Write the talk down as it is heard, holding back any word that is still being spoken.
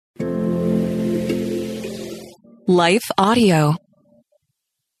Life Audio.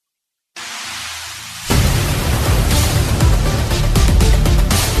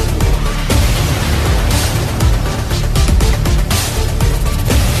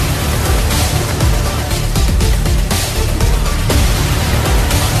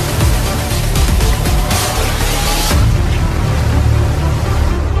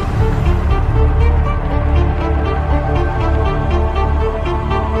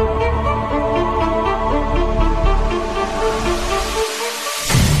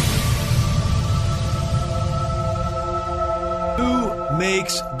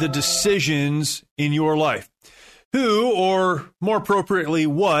 Makes the decisions in your life? Who, or more appropriately,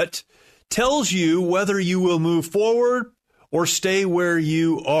 what, tells you whether you will move forward or stay where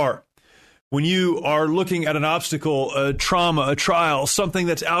you are? When you are looking at an obstacle, a trauma, a trial, something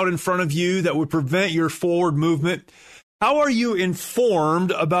that's out in front of you that would prevent your forward movement, how are you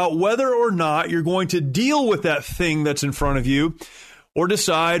informed about whether or not you're going to deal with that thing that's in front of you, or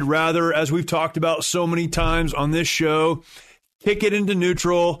decide rather, as we've talked about so many times on this show, kick it into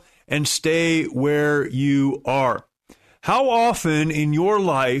neutral and stay where you are? How often in your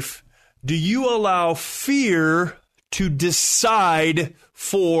life do you allow fear to decide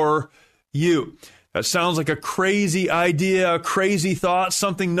for you? That sounds like a crazy idea, a crazy thought,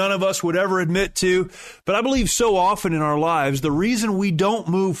 something none of us would ever admit to. But I believe so often in our lives, the reason we don't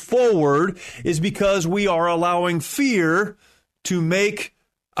move forward is because we are allowing fear to make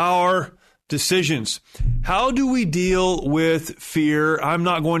our decisions. How do we deal with fear? I'm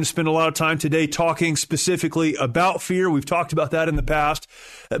not going to spend a lot of time today talking specifically about fear. We've talked about that in the past.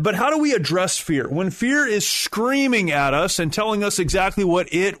 But how do we address fear? When fear is screaming at us and telling us exactly what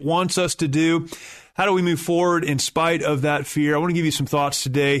it wants us to do, how do we move forward in spite of that fear? I want to give you some thoughts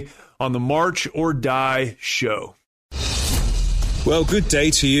today on the March or Die show. Well, good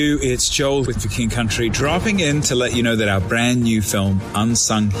day to you. It's Joel with The King Country, dropping in to let you know that our brand new film,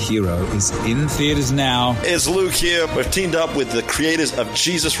 Unsung Hero, is in theaters now. It's Luke here. We've teamed up with the creators of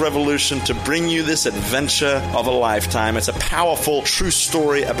Jesus Revolution to bring you this adventure of a lifetime. It's a powerful, true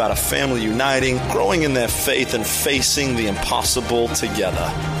story about a family uniting, growing in their faith, and facing the impossible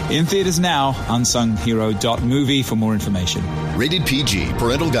together. In theaters now, unsunghero.movie for more information. Rated PG.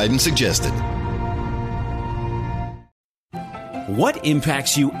 Parental guidance suggested. What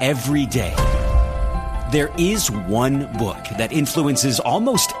impacts you every day? There is one book that influences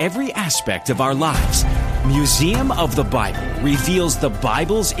almost every aspect of our lives. Museum of the Bible reveals the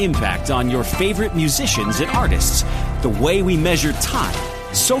Bible's impact on your favorite musicians and artists, the way we measure time,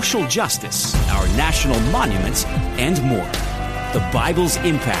 social justice, our national monuments, and more. The Bible's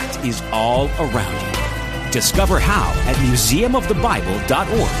impact is all around you. Discover how at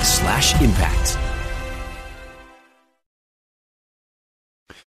museumofthebible.org/impact.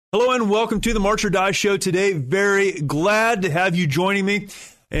 Hello and welcome to the March or Die show today. Very glad to have you joining me,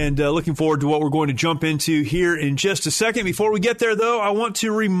 and looking forward to what we're going to jump into here in just a second. Before we get there, though, I want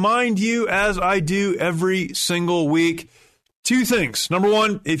to remind you, as I do every single week, two things. Number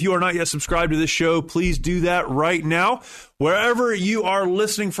one, if you are not yet subscribed to this show, please do that right now. Wherever you are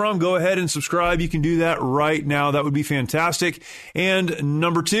listening from, go ahead and subscribe. You can do that right now. That would be fantastic. And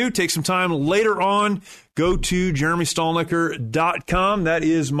number two, take some time later on, go to jeremystolniker.com. That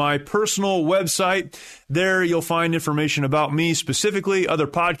is my personal website. There you'll find information about me specifically, other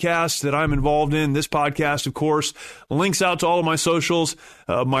podcasts that I'm involved in. This podcast, of course, links out to all of my socials.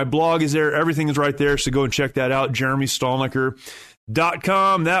 My blog is there. Everything is right there. So go and check that out,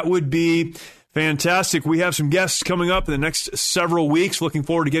 jeremystolniker.com. That would be fantastic. We have some guests coming up in the next several weeks. Looking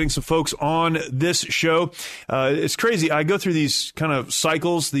forward to getting some folks on this show. It's crazy. I go through these kind of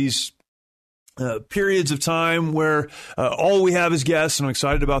cycles, these periods of time where all we have is guests, and I'm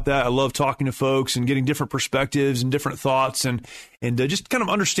excited about that. I love talking to folks and getting different perspectives and different thoughts and just kind of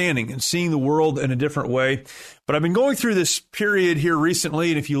understanding and seeing the world in a different way. But I've been going through this period here recently,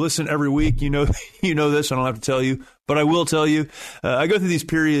 and if you listen every week, you know this. I don't have to tell you, but I will tell you. I go through these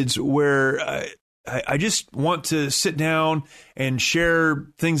periods where I just want to sit down and share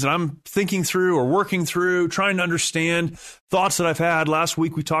things that I'm thinking through or working through, trying to understand thoughts that I've had. Last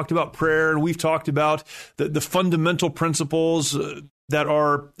week, we talked about prayer, and we've talked about the fundamental principles that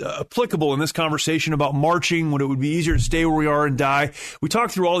are applicable in this conversation about marching, when it would be easier to stay where we are and die. We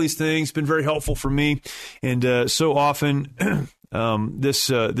talked through all these things. It's been very helpful for me. And so often this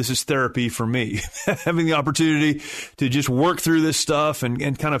is therapy for me, having the opportunity to just work through this stuff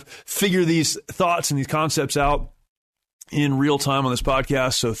and kind of figure these thoughts and these concepts out in real time on this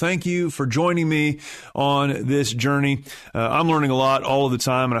podcast. So thank you for joining me on this journey. I'm learning a lot all of the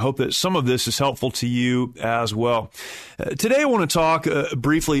time, and I hope that some of this is helpful to you as well. Today, I want to talk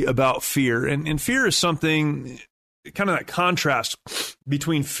briefly about fear. And fear is something kind of that contrast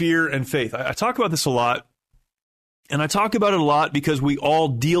between fear and faith. I talk about this a lot, and I talk about it a lot because we all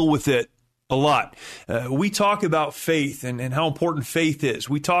deal with it a lot. We talk about faith and how important faith is.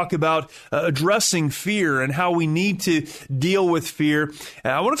 We talk about addressing fear and how we need to deal with fear.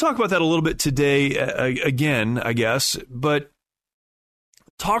 I want to talk about that a little bit today again, I guess, but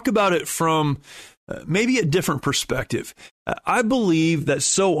talk about it from maybe a different perspective. I believe that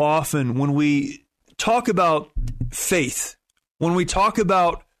so often when we talk about faith, when we talk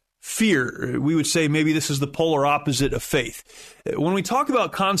about fear, we would say maybe this is the polar opposite of faith. When we talk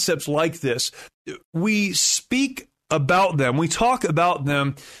about concepts like this, we speak about them. We talk about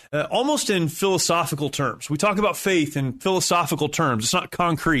them almost in philosophical terms. We talk about faith in philosophical terms. It's not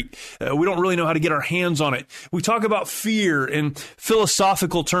concrete. We don't really know how to get our hands on it. We talk about fear in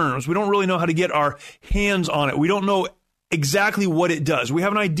philosophical terms. We don't really know how to get our hands on it. We don't know exactly what it does. We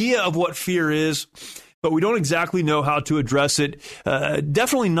have an idea of what fear is, but we don't exactly know how to address it,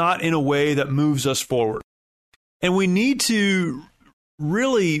 definitely not in a way that moves us forward. And we need to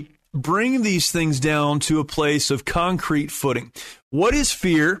really bring these things down to a place of concrete footing. What is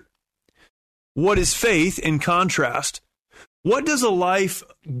fear? What is faith in contrast? What does a life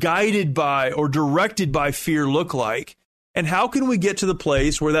guided by or directed by fear look like? And how can we get to the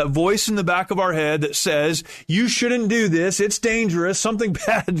place where that voice in the back of our head that says, you shouldn't do this, it's dangerous, something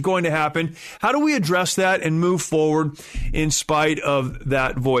bad is going to happen, how do we address that and move forward in spite of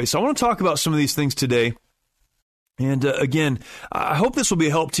that voice? I want to talk about some of these things today. And again, I hope this will be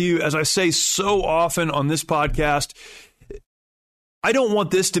a help to you. As I say so often on this podcast, I don't want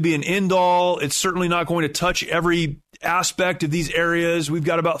this to be an end-all. It's certainly not going to touch every aspect of these areas. We've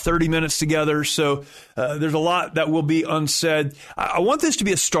got about 30 minutes together, so there's a lot that will be unsaid. I want this to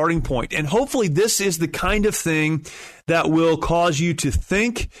be a starting point, and hopefully this is the kind of thing that will cause you to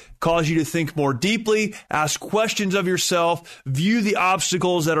think more deeply, ask questions of yourself, view the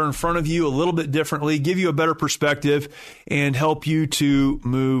obstacles that are in front of you a little bit differently, give you a better perspective, and help you to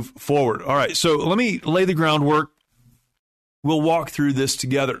move forward. All right, so let me lay the groundwork. We'll walk through this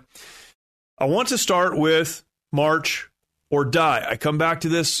together. I want to start with march or die. I come back to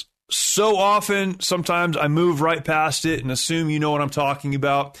this so often. Sometimes I move right past it and assume you know what I'm talking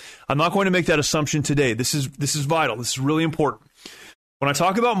about. I'm not going to make that assumption today. This is vital. This is really important. When I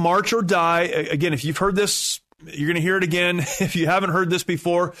talk about march or die, again, if you've heard this, you're going to hear it again. If you haven't heard this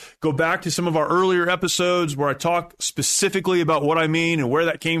before, go back to some of our earlier episodes where I talk specifically about what I mean and where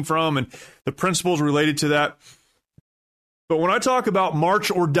that came from and the principles related to that. But when I talk about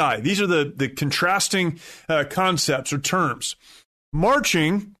march or die, these are the contrasting concepts or terms.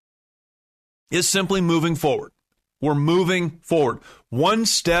 Marching is simply moving forward. We're moving forward, one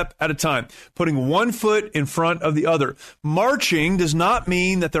step at a time, putting one foot in front of the other. Marching does not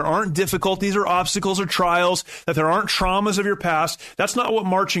mean that there aren't difficulties or obstacles or trials, that there aren't traumas of your past. That's not what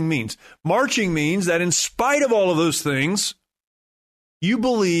marching means. Marching means that in spite of all of those things, you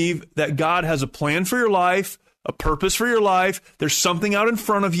believe that God has a plan for your life, a purpose for your life. There's something out in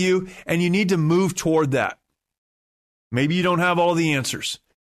front of you, and you need to move toward that. Maybe you don't have all the answers.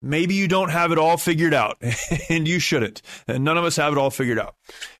 Maybe you don't have it all figured out, and you shouldn't. And none of us have it all figured out.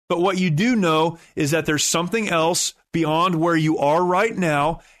 But what you do know is that there's something else beyond where you are right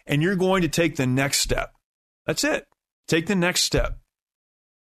now, and you're going to take the next step. That's it. Take the next step.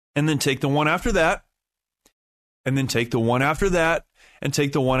 And then take the one after that, and then take the one after that, and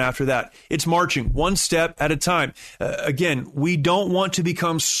take the one after that. It's marching one step at a time. Again, we don't want to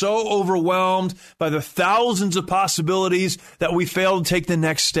become so overwhelmed by the thousands of possibilities that we fail to take the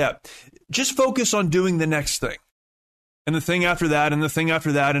next step. Just focus on doing the next thing. And the thing after that, and the thing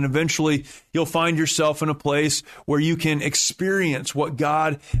after that, and eventually you'll find yourself in a place where you can experience what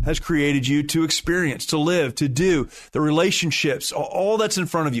God has created you to experience, to live, to do, the relationships, all that's in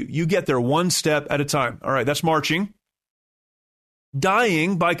front of you. You get there one step at a time. All right, that's marching.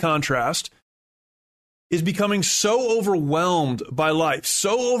 Dying, by contrast, is becoming so overwhelmed by life,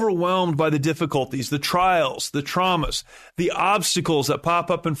 so overwhelmed by the difficulties, the trials, the traumas, the obstacles that pop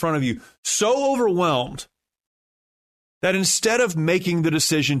up in front of you, so overwhelmed that instead of making the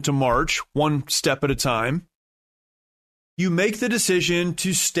decision to march one step at a time, you make the decision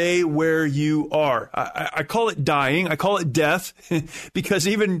to stay where you are. I call it dying. I call it death because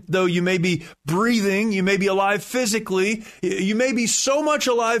even though you may be breathing, you may be alive physically, you may be so much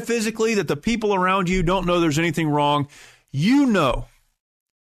alive physically that the people around you don't know there's anything wrong. You know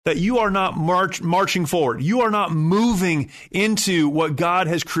that you are not marching forward. You are not moving into what God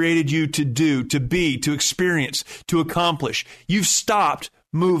has created you to do, to be, to experience, to accomplish. You've stopped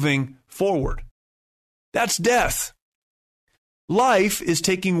moving forward. That's death. Life is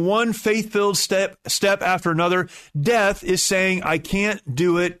taking one faith-filled step after another. Death is saying, I can't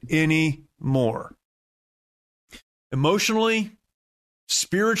do it anymore. Emotionally,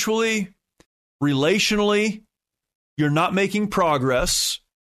 spiritually, relationally, you're not making progress,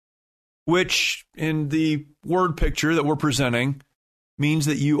 which in the word picture that we're presenting means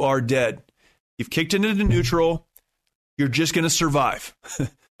that you are dead. You've kicked it into neutral. You're just going to survive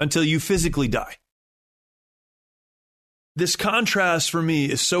until you physically die. This contrast for me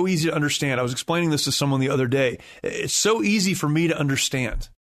is so easy to understand. I was explaining this to someone the other day. It's so easy for me to understand.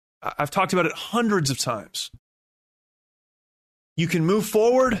 I've talked about it hundreds of times. You can move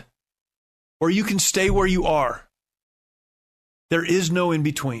forward or you can stay where you are. There is no in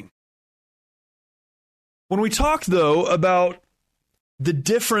between. When we talk, though, about the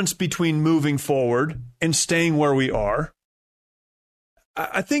difference between moving forward and staying where we are,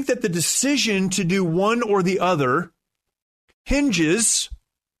 I think that the decision to do one or the other hinges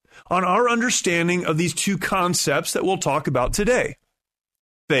on our understanding of these two concepts that we'll talk about today: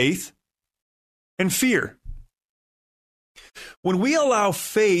 faith and fear. When we allow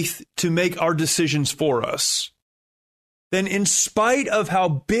faith to make our decisions for us, then in spite of how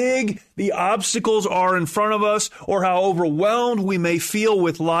big the obstacles are in front of us or how overwhelmed we may feel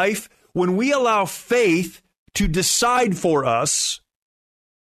with life, when we allow faith to decide for us,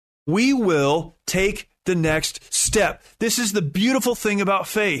 we will take the next step. This is the beautiful thing about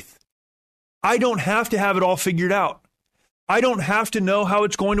faith. I don't have to have it all figured out. I don't have to know how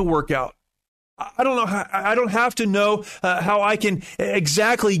it's going to work out. I don't have to know how I can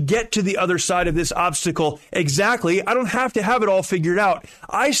exactly get to the other side of this obstacle exactly. I don't have to have it all figured out.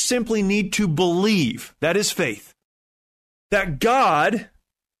 I simply need to believe, that is faith, that God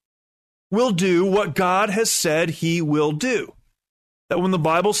will do what God has said he will do. That when the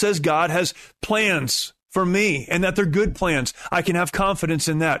Bible says God has plans for me and that they're good plans, I can have confidence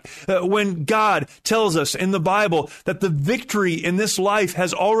in that. When God tells us in the Bible that the victory in this life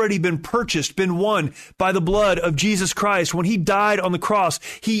has already been purchased, been won by the blood of Jesus Christ. When he died on the cross,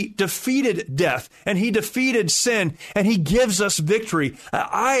 he defeated death and he defeated sin and he gives us victory.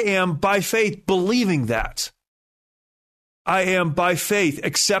 I am by faith believing that. I am by faith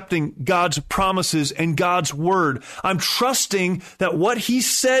accepting God's promises and God's word. I'm trusting that what he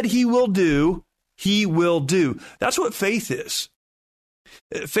said he will do, he will do. That's what faith is.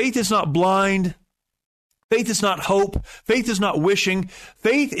 Faith is not blind. Faith is not hope. Faith is not wishing.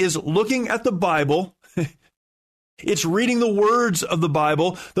 Faith is looking at the Bible. It's reading the words of the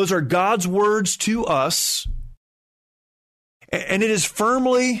Bible. Those are God's words to us. And it is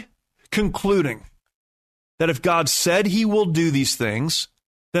firmly concluding that if God said he will do these things,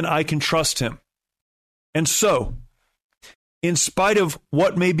 then I can trust him. And so, in spite of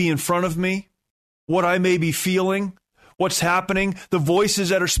what may be in front of me, what I may be feeling, what's happening, the voices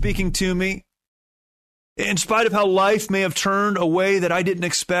that are speaking to me, in spite of how life may have turned a way that I didn't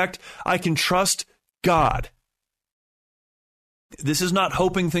expect, I can trust God. This is not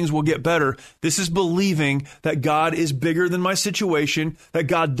hoping things will get better. This is believing that God is bigger than my situation, that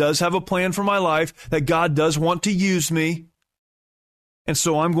God does have a plan for my life, that God does want to use me. And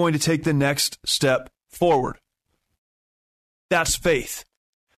so I'm going to take the next step forward. That's faith.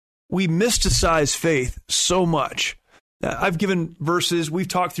 We mysticize faith so much. I've given verses, we've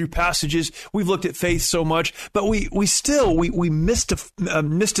talked through passages, we've looked at faith so much, but we mysticize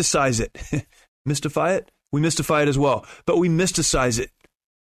it. Mystify it? We mystify it as well, but we mysticize it.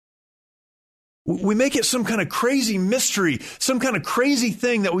 We make it some kind of crazy mystery, some kind of crazy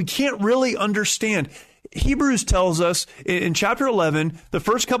thing that we can't really understand. Hebrews tells us in chapter 11, the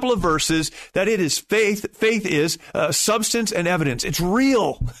first couple of verses, that it is faith. Faith is substance and evidence. It's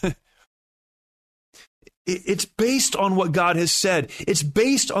real. It's based on what God has said. It's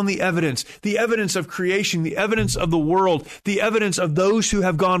based on the evidence of creation, the evidence of the world, the evidence of those who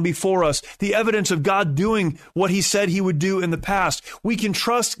have gone before us, the evidence of God doing what he said he would do in the past. We can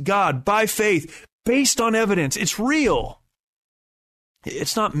trust God by faith, based on evidence. It's real.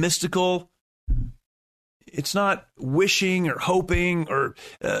 It's not mystical. It's not wishing or hoping or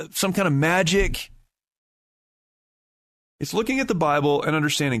some kind of magic. It's looking at the Bible and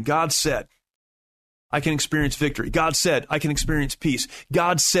understanding God said, I can experience victory. God said, I can experience peace.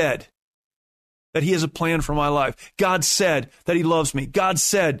 God said that he has a plan for my life. God said that he loves me. God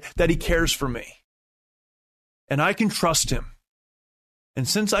said that he cares for me. And I can trust him. And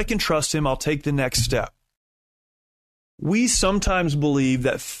since I can trust him, I'll take the next step. We sometimes believe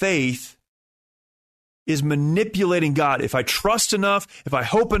that faith is manipulating God. If I trust enough, if I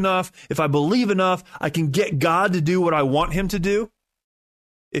hope enough, if I believe enough, I can get God to do what I want him to do.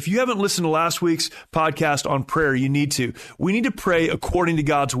 If you haven't listened to last week's podcast on prayer, you need to. We need to pray according to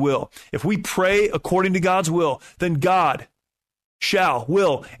God's will. If we pray according to God's will, then God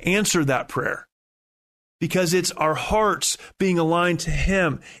will answer that prayer. Because it's our hearts being aligned to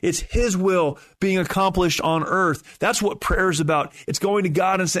Him. It's His will being accomplished on earth. That's what prayer is about. It's going to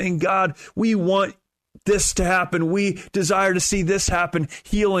God and saying, God, we want this to happen. We desire to see this happen,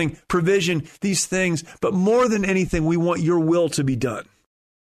 healing, provision, these things. But more than anything, we want your will to be done.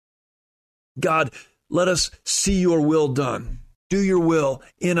 God, let us see your will done. Do your will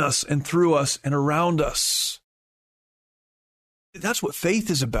in us and through us and around us. That's what faith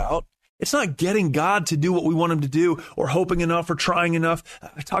is about. It's not getting God to do what we want him to do or hoping enough or trying enough.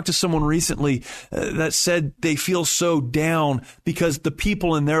 I talked to someone recently that said they feel so down because the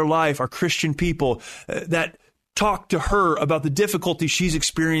people in their life are Christian people that talk to her about the difficulty she's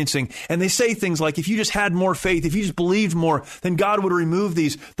experiencing. And they say things like, if you just had more faith, if you just believed more, then God would remove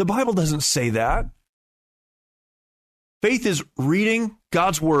these. The Bible doesn't say that. Faith is reading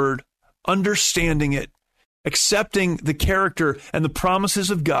God's word, understanding it, accepting the character and the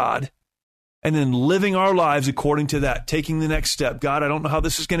promises of God, and then living our lives according to that, taking the next step. God, I don't know how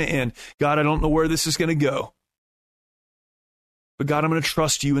this is going to end. God, I don't know where this is going to go. But God, I'm going to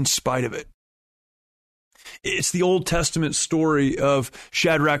trust you in spite of it. It's the Old Testament story of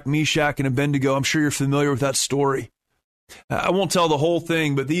Shadrach, Meshach, and Abednego. I'm sure you're familiar with that story. I won't tell the whole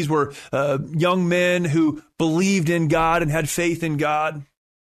thing, but these were young men who believed in God and had faith in God.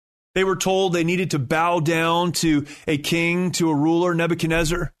 They were told they needed to bow down to a king, to a ruler,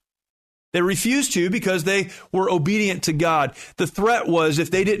 Nebuchadnezzar. They refused to because they were obedient to God. The threat was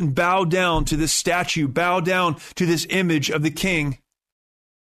if they didn't bow down to this statue, bow down to this image of the king,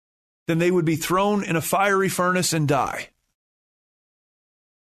 then they would be thrown in a fiery furnace and die.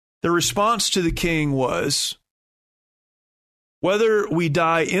 The response to the king was, whether we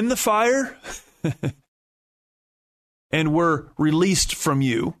die in the fire and we're released from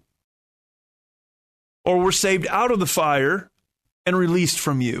you, or we're saved out of the fire and released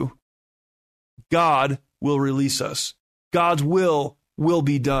from you, God will release us. God's will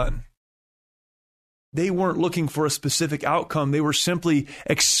be done. They weren't looking for a specific outcome. They were simply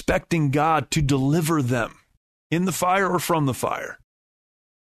expecting God to deliver them in the fire or from the fire.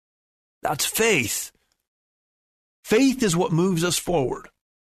 That's faith. Faith is what moves us forward.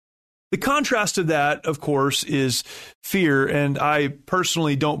 The contrast to that, of course, is fear. And I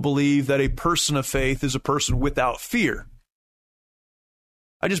personally don't believe that a person of faith is a person without fear.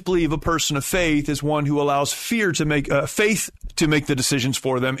 I just believe a person of faith is one who allows faith to make the decisions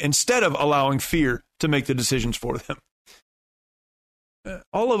for them instead of allowing fear to make the decisions for them.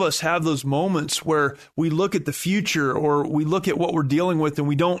 All of us have those moments where we look at the future or we look at what we're dealing with and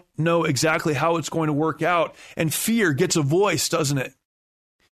we don't know exactly how it's going to work out. And fear gets a voice, doesn't it?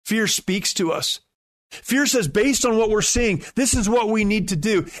 Fear speaks to us. Fear says, based on what we're seeing, this is what we need to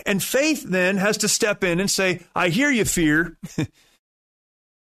do. And faith then has to step in and say, I hear you, fear.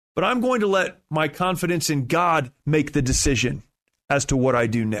 But I'm going to let my confidence in God make the decision as to what I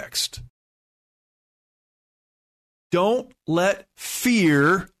do next. Don't let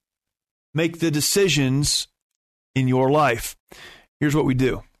fear make the decisions in your life. Here's what we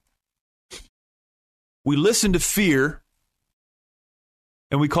do. We listen to fear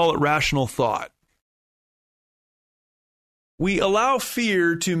and we call it rational thought. We allow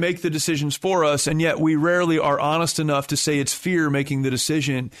fear to make the decisions for us, and yet we rarely are honest enough to say it's fear making the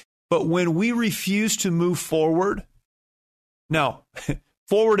decision. But when we refuse to move forward, now,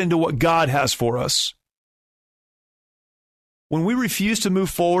 forward into what God has for us, when we refuse to move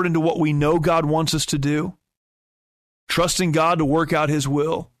forward into what we know God wants us to do, trusting God to work out His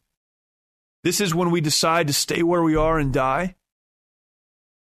will, this is when we decide to stay where we are and die.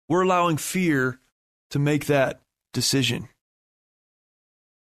 We're allowing fear to make that decision.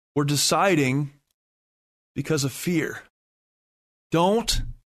 We're deciding because of fear. Don't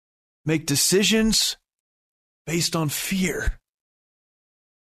make decisions based on fear.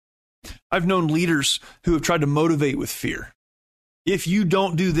 I've known leaders who have tried to motivate with fear. If you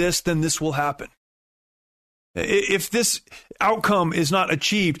don't do this, then this will happen. If this outcome is not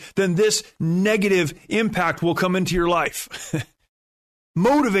achieved, then this negative impact will come into your life.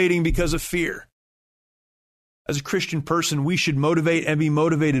 Motivating because of fear. As a Christian person, we should motivate and be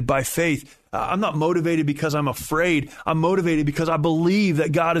motivated by faith. I'm not motivated because I'm afraid. I'm motivated because I believe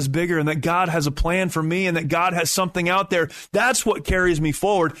that God is bigger and that God has a plan for me and that God has something out there. That's what carries me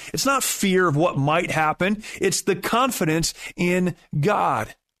forward. It's not fear of what might happen. It's the confidence in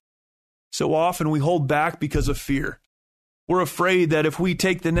God. So often we hold back because of fear. We're afraid that if we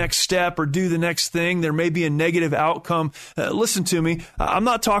take the next step or do the next thing, there may be a negative outcome. Listen to me. I'm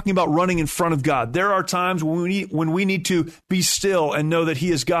not talking about running in front of God. There are times when we need to be still and know that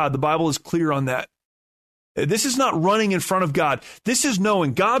He is God. The Bible is clear on that. This is not running in front of God. This is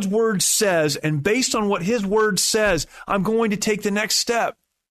knowing God's word says, and based on what His word says, I'm going to take the next step.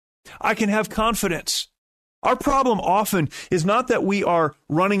 I can have confidence. Our problem often is not that we are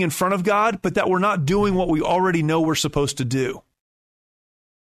running in front of God, but that we're not doing what we already know we're supposed to do.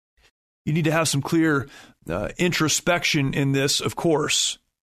 You need to have some clear introspection in this, of course.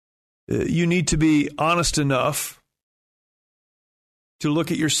 You need to be honest enough to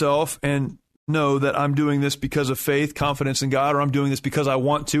look at yourself and know that I'm doing this because of faith, confidence in God, or I'm doing this because I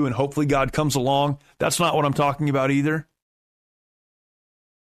want to, and hopefully God comes along. That's not what I'm talking about either.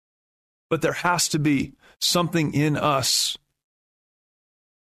 But there has to be something in us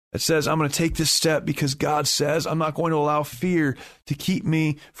that says, I'm going to take this step because God says. I'm not going to allow fear to keep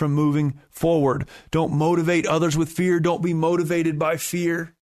me from moving forward. Don't motivate others with fear. Don't be motivated by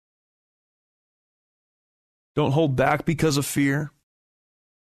fear. Don't hold back because of fear.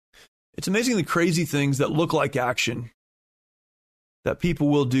 It's amazing the crazy things that look like action that people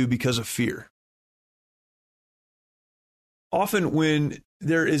will do because of fear. Often when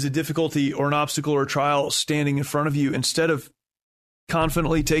there is a difficulty or an obstacle or a trial standing in front of you, instead of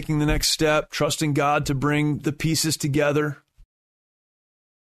confidently taking the next step, trusting God to bring the pieces together,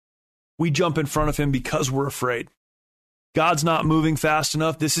 we jump in front of Him because we're afraid. God's not moving fast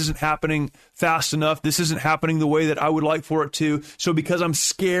enough. This isn't happening fast enough. This isn't happening the way that I would like for it to. So because I'm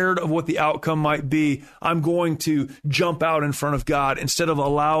scared of what the outcome might be, I'm going to jump out in front of God instead of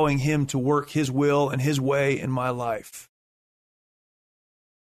allowing Him to work His will and His way in my life.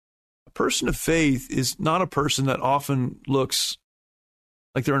 A person of faith is not a person that often looks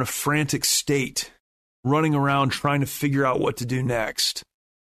like they're in a frantic state, running around trying to figure out what to do next.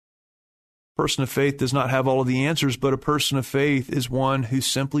 A person of faith does not have all of the answers, but a person of faith is one who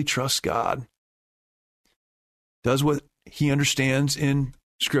simply trusts God, does what he understands in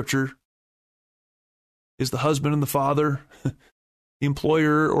Scripture, is the husband and the father, the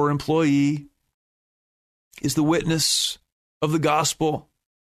employer or employee, is the witness of the gospel,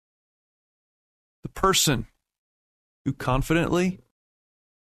 the person who confidently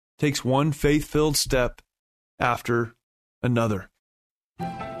takes one faith-filled step after another.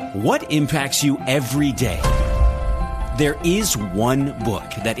 What impacts you every day? There is one book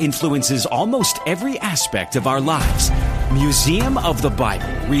that influences almost every aspect of our lives. Museum of the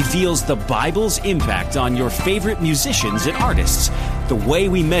Bible reveals the Bible's impact on your favorite musicians and artists, the way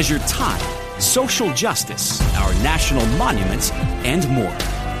we measure time, social justice, our national monuments, and more.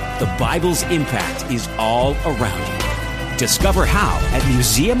 The Bible's impact is all around you. Discover how at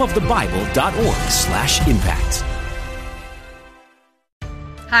museumofthebible.org/impact.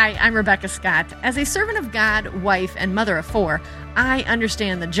 Hi, I'm Rebecca Scott. As a servant of God, wife, and mother of 4, I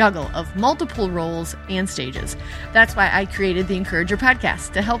understand the juggle of multiple roles and stages. That's why I created the Encourager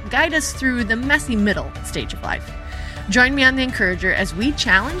podcast to help guide us through the messy middle stage of life. Join me on the Encourager as we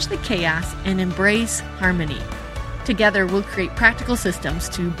challenge the chaos and embrace harmony. Together, we'll create practical systems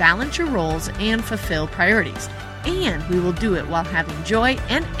to balance your roles and fulfill priorities. And we will do it while having joy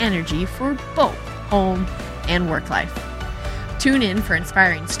and energy for both home and work life. Tune in for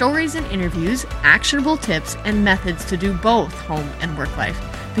inspiring stories and interviews, actionable tips, and methods to do both home and work life.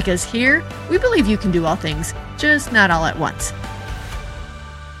 Because here, we believe you can do all things, just not all at once.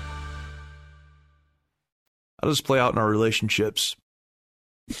 How does this play out in our relationships?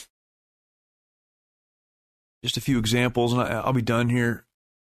 Just a few examples, and I'll be done here.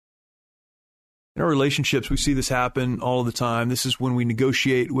 In our relationships, we see this happen all the time. This is when we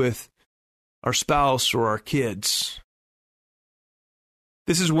negotiate with our spouse or our kids.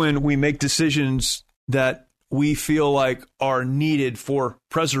 This is when we make decisions that we feel like are needed for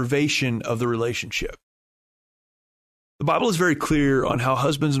preservation of the relationship. The Bible is very clear on how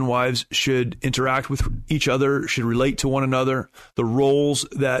husbands and wives should interact with each other, should relate to one another, the roles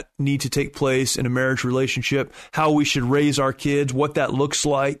that need to take place in a marriage relationship, how we should raise our kids, what that looks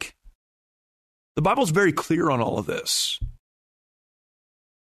like. The Bible is very clear on all of this.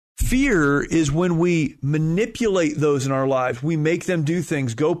 Fear is when we manipulate those in our lives. We make them do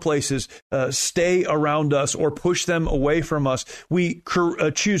things, go places, stay around us, or push them away from us. We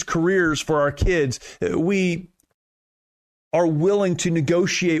choose careers for our kids. We are willing to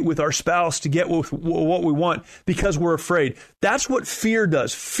negotiate with our spouse to get what we want because we're afraid. That's what fear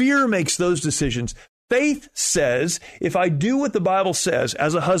does. Fear makes those decisions. Faith says, if I do what the Bible says,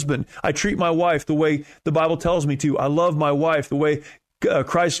 as a husband, I treat my wife the way the Bible tells me to. I love my wife the way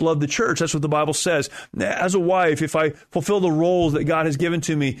Christ loved the church. That's what the Bible says. As a wife, if I fulfill the roles that God has given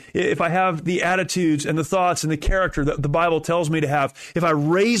to me, if I have the attitudes and the thoughts and the character that the Bible tells me to have, if I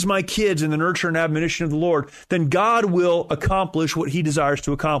raise my kids in the nurture and admonition of the Lord, then God will accomplish what he desires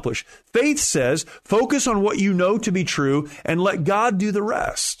to accomplish. Faith says, focus on what you know to be true and let God do the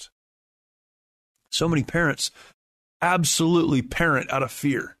rest. So many parents absolutely parent out of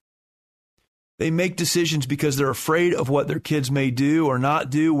fear. They make decisions because they're afraid of what their kids may do or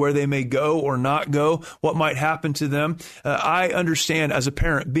not do, where they may go or not go, what might happen to them. I understand as a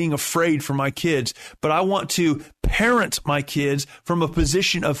parent being afraid for my kids, but I want to parent my kids from a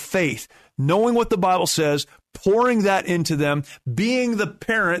position of faith, knowing what the Bible says, pouring that into them, being the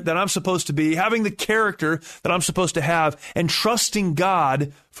parent that I'm supposed to be, having the character that I'm supposed to have, and trusting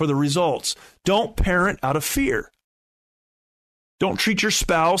God for the results. Don't parent out of fear. Don't treat your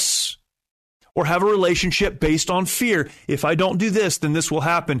spouse or have a relationship based on fear. If I don't do this, then this will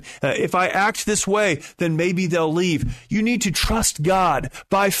happen. If I act this way, then maybe they'll leave. You need to trust God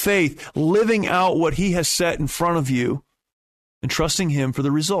by faith, living out what he has set in front of you and trusting him for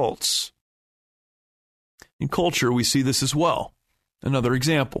the results. In culture, we see this as well. Another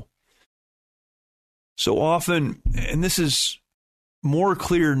example. So often, and this is more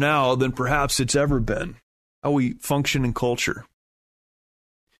clear now than perhaps it's ever been, how we function in culture.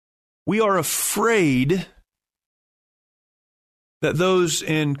 We are afraid that those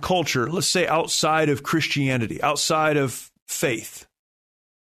in culture, let's say outside of Christianity, outside of faith,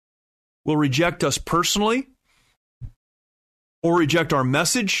 will reject us personally or reject our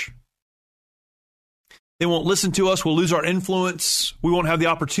message. They won't listen to us. We'll lose our influence. We won't have the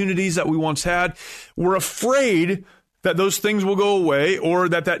opportunities that we once had. We're afraid that those things will go away or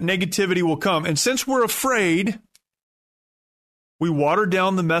that negativity will come. And since we're afraid, we water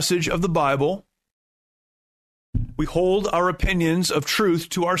down the message of the Bible. We hold our opinions of truth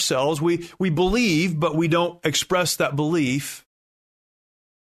to ourselves. We believe, but we don't express that belief.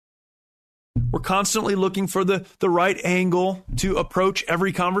 We're constantly looking for the right angle to approach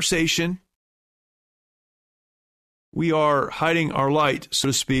every conversation. We are hiding our light, so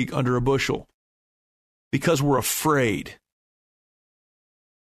to speak, under a bushel because we're afraid.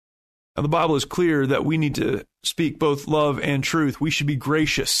 Now, the Bible is clear that we need to speak both love and truth. We should be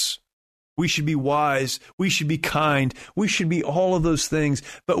gracious. We should be wise. We should be kind. We should be all of those things.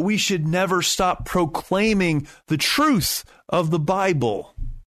 But we should never stop proclaiming the truth of the Bible.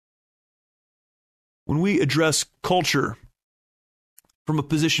 When we address culture from a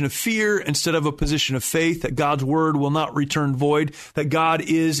position of fear instead of a position of faith, that God's word will not return void, that God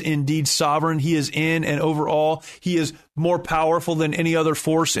is indeed sovereign. He is in and over all. He is more powerful than any other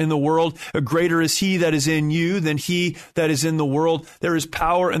force in the world. Greater is he that is in you than he that is in the world. There is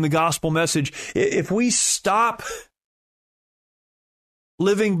power in the gospel message. If we stop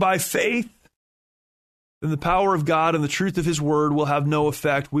living by faith, then the power of God and the truth of his word will have no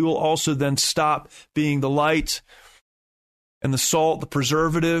effect. We will also then stop being the light and the salt, the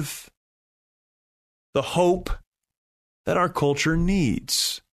preservative, the hope that our culture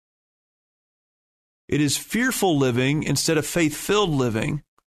needs. It is fearful living instead of faith-filled living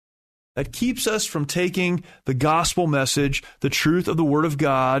that keeps us from taking the gospel message, the truth of the Word of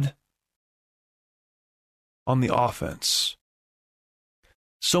God, on the offense.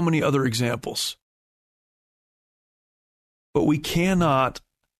 So many other examples. But we cannot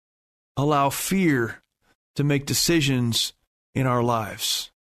allow fear to make decisions in our lives.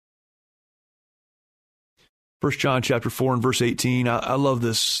 1 John chapter 4 and verse 18. I love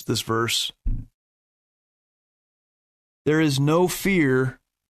this verse. There is no fear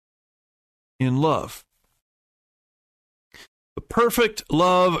in love. The perfect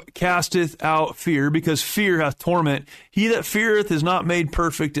love casteth out fear, because fear hath torment. He that feareth is not made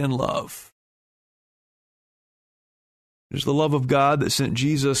perfect in love. There's the love of God that sent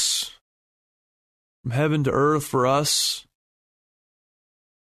Jesus from heaven to earth for us.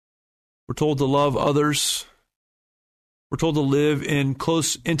 We're told to love others. We're told to live in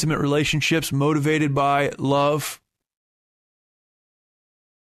close, intimate relationships motivated by love.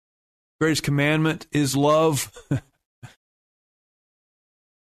 Greatest commandment is love.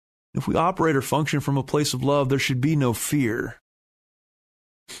 If we operate or function from a place of love, there should be no fear.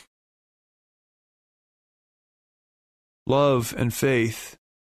 Love and faith,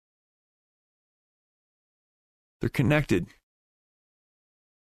 they're connected.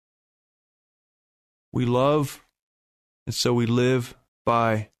 We love, and so we live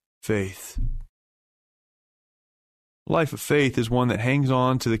by faith. A life of faith is one that hangs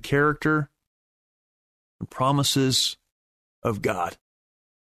on to the character and promises of God.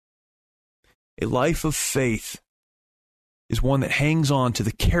 A life of faith is one that hangs on to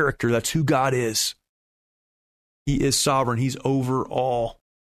the character. That's who God is. He is sovereign. He's over all.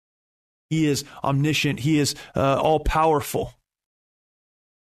 He is omniscient. He is all-powerful.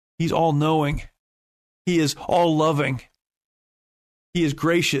 He's all-knowing. He is all-loving. He is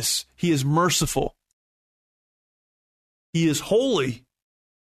gracious. He is merciful. He is holy.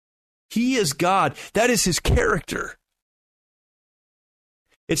 He is God. That is his character.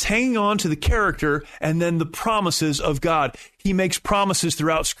 It's hanging on to the character and then the promises of God. He makes promises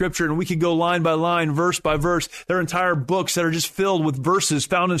throughout Scripture, and we could go line by line, verse by verse. There are entire books that are just filled with verses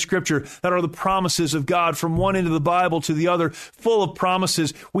found in Scripture that are the promises of God from one end of the Bible to the other, full of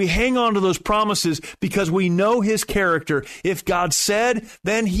promises. We hang on to those promises because we know his character. If God said,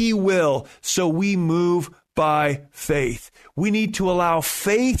 then he will. So we move by faith. We need to allow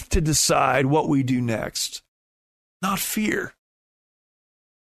faith to decide what we do next, not fear.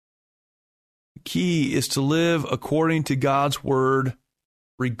 The key is to live according to God's word,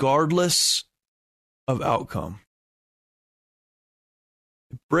 regardless of outcome.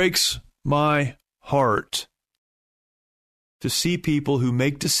 It breaks my heart to see people who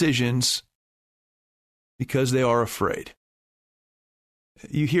make decisions because they are afraid.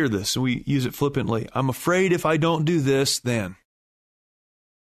 You hear this, and we use it flippantly. I'm afraid if I don't do this, then.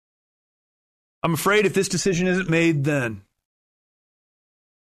 I'm afraid if this decision isn't made, then.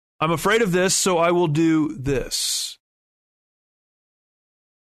 I'm afraid of this, so I will do this.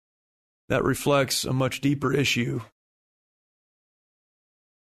 That reflects a much deeper issue.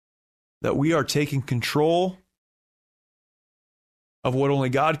 That we are taking control of what only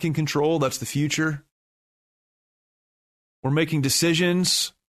God can control. That's the future. We're making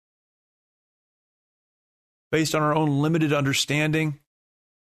decisions based on our own limited understanding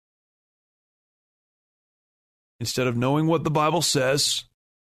instead of knowing what the Bible says,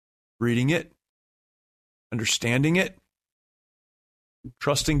 reading it, understanding it,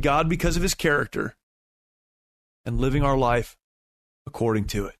 trusting God because of his character, and living our life according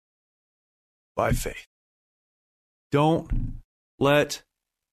to it by faith. Don't let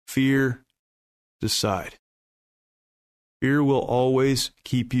fear decide. Fear will always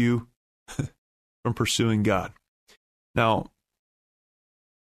keep you from pursuing God. Now,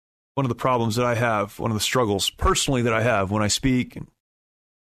 one of the problems that I have, one of the struggles personally that I have when I speak and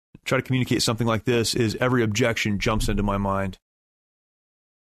try to communicate something like this is every objection jumps into my mind.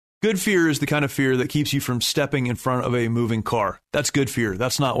 Good fear is the kind of fear that keeps you from stepping in front of a moving car. That's good fear.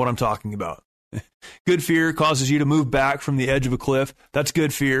 That's not what I'm talking about. Good fear causes you to move back from the edge of a cliff. That's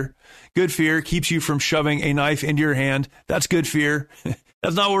good fear. Good fear keeps you from shoving a knife into your hand. That's good fear.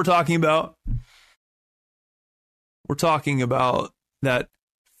 That's not what we're talking about. We're talking about that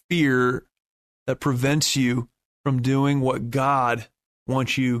fear that prevents you from doing what God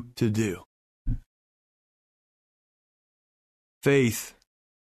wants you to do. Faith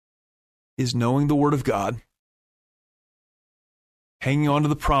is knowing the Word of God, hanging on to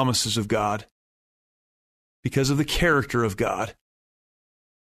the promises of God because of the character of God,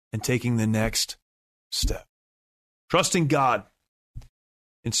 and taking the next step. Trusting God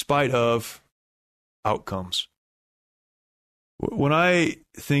in spite of outcomes. When I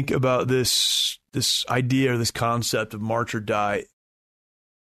think about this idea or this concept of march or die,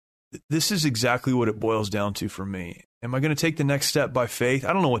 this is exactly what it boils down to for me. Am I going to take the next step by faith?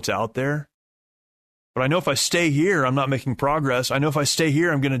 I don't know what's out there. But I know if I stay here, I'm not making progress. I know if I stay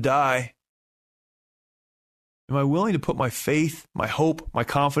here, I'm going to die. Am I willing to put my faith, my hope, my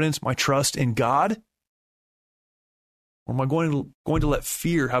confidence, my trust in God? Or am I going to let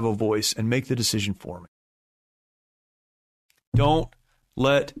fear have a voice and make the decision for me? Don't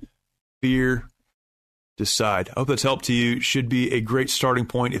let fear decide. I hope that's helped to you. Should be a great starting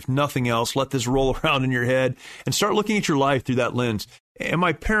point. If nothing else, let this roll around in your head and start looking at your life through that lens. Am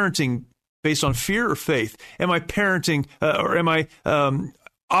I parenting based on fear or faith? Am I parenting or am I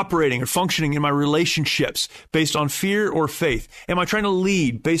operating or functioning in my relationships based on fear or faith? Am I trying to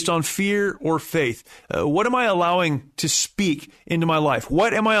lead based on fear or faith? What am I allowing to speak into my life?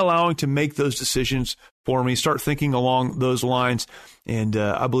 What am I allowing to make those decisions for me? Start thinking along those lines, and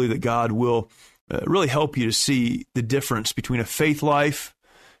I believe that God will really help you to see the difference between a faith life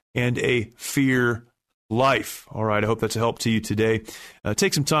and a fear life. All right, I hope that's a help to you today.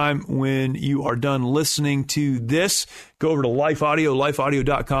 Take some time when you are done listening to this. Go over to Life Audio,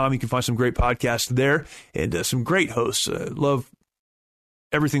 lifeaudio.com. You can find some great podcasts there and some great hosts. Love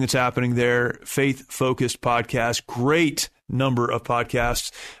everything that's happening there. Faith-focused podcast. Great number of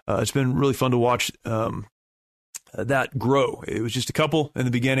podcasts. It's been really fun to watch that grow. It was just a couple in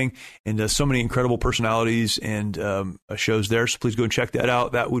the beginning, and so many incredible personalities and shows there. So please go and check that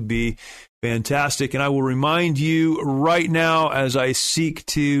out. That would be fantastic. And I will remind you right now, as I seek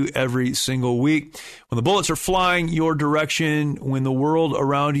to every single week, when the bullets are flying your direction, when the world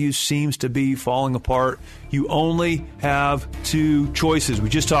around you seems to be falling apart, you only have two choices. We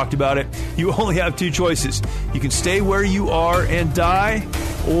just talked about it. You only have two choices. You can stay where you are and die,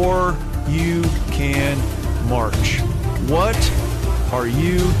 or you can march. What are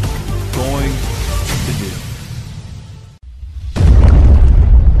you going to do?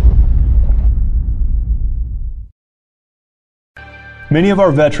 Many of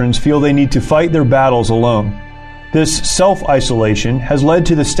our veterans feel they need to fight their battles alone. This self-isolation has led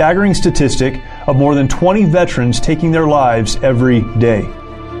to the staggering statistic of more than 20 veterans taking their lives every day.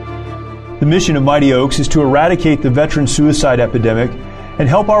 The mission of Mighty Oaks is to eradicate the veteran suicide epidemic and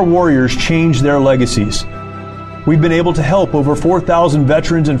help our warriors change their legacies. We've been able to help over 4,000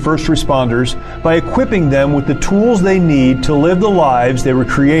 veterans and first responders by equipping them with the tools they need to live the lives they were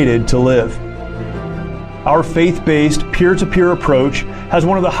created to live. Our faith-based, peer-to-peer approach has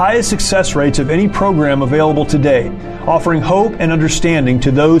one of the highest success rates of any program available today, offering hope and understanding to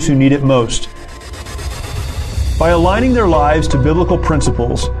those who need it most. By aligning their lives to biblical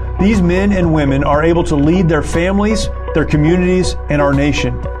principles, these men and women are able to lead their families, their communities, and our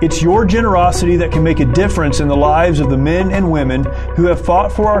nation. It's your generosity that can make a difference in the lives of the men and women who have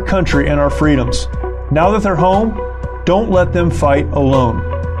fought for our country and our freedoms. Now that they're home, don't let them fight alone.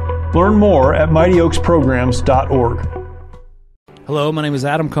 Learn more at mightyoaksprograms.org. Hello, my name is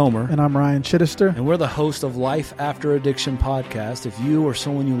Adam Comer. And I'm Ryan Chittister. And we're the host of Life After Addiction podcast. If you or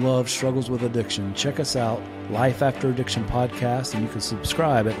someone you love struggles with addiction, check us out, Life After Addiction podcast, and you can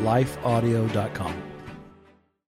subscribe at lifeaudio.com.